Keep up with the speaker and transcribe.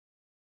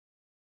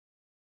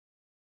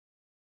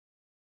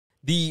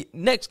The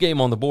next game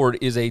on the board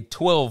is a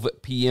 12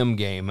 p.m.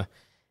 game,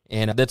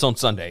 and that's on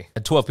Sunday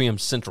at 12 p.m.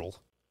 Central.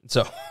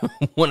 So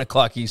 1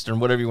 o'clock Eastern,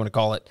 whatever you want to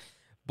call it.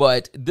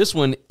 But this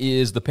one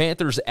is the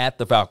Panthers at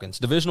the Falcons.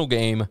 Divisional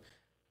game.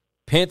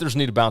 Panthers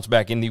need to bounce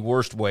back in the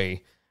worst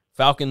way.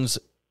 Falcons,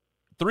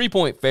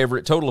 3-point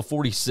favorite, total of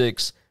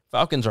 46.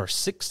 Falcons are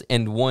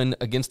 6-1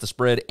 against the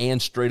spread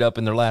and straight up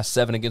in their last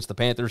 7 against the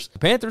Panthers. The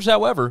Panthers,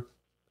 however,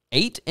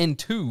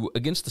 8-2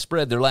 against the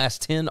spread, their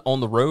last 10 on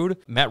the road.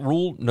 Matt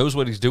Rule knows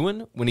what he's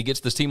doing when he gets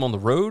this team on the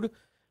road.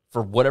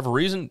 For whatever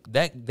reason,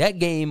 that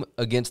game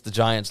against the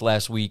Giants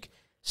last week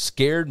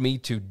scared me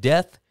to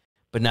death.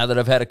 But now that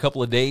I've had a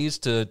couple of days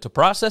to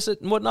process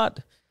it and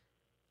whatnot,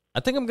 I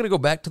think I'm going to go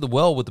back to the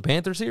well with the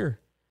Panthers here.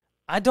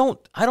 I don't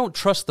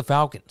trust the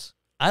Falcons.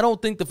 I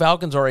don't think the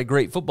Falcons are a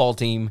great football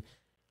team.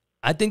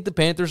 I think the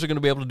Panthers are going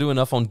to be able to do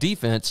enough on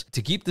defense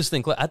to keep this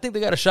thing close. I think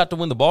they got a shot to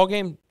win the ball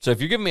game. So if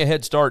you're giving me a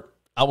head start,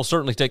 I will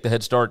certainly take the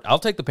head start. I'll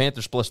take the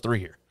Panthers +3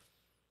 here.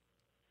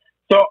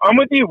 So I'm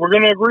with you. We're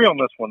going to agree on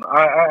this one.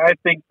 I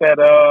think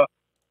that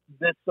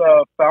this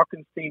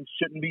Falcons team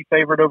shouldn't be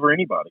favored over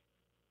anybody.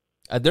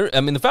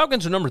 The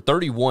Falcons are number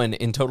 31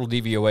 in total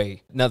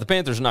DVOA. Now, the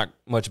Panthers are not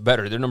much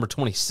better. They're number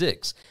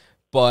 26.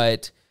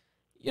 But,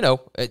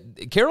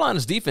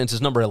 Carolina's defense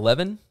is number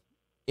 11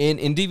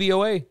 in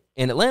DVOA,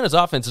 and Atlanta's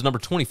offense is number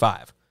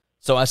 25.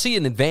 So I see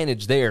an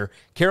advantage there.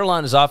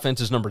 Carolina's offense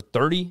is number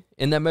 30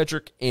 in that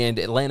metric, and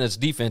Atlanta's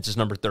defense is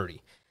number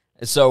 30.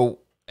 So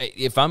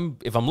if I'm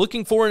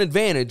looking for an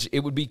advantage,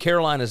 it would be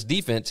Carolina's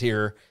defense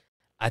here.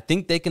 I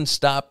think they can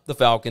stop the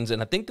Falcons,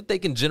 and I think that they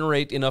can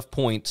generate enough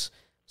points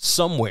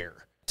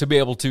somewhere to be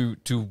able to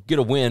get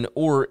a win,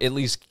 or at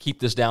least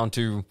keep this down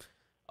to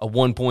a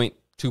 1-point,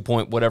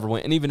 2-point, whatever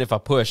win. And even if I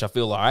push, I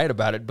feel all right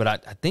about it. But I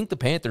think the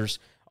Panthers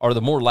are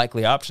the more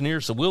likely option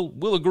here, so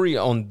we'll agree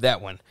on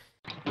that one.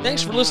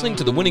 Thanks for listening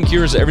to the Winning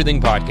Cures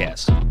Everything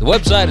podcast. The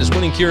website is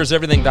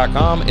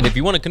winningcureseverything.com, and if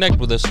you want to connect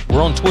with us,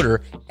 we're on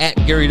Twitter at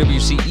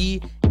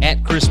GaryWCE,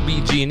 at Chris B.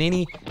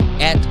 Giannini,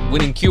 at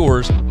Winning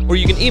Cures, or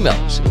you can email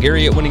us,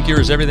 Gary at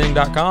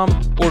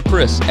winningcureseverything.com or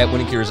Chris at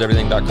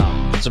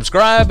winningcureseverything.com.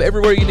 Subscribe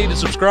everywhere you need to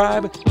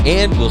subscribe,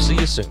 and we'll see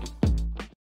you soon.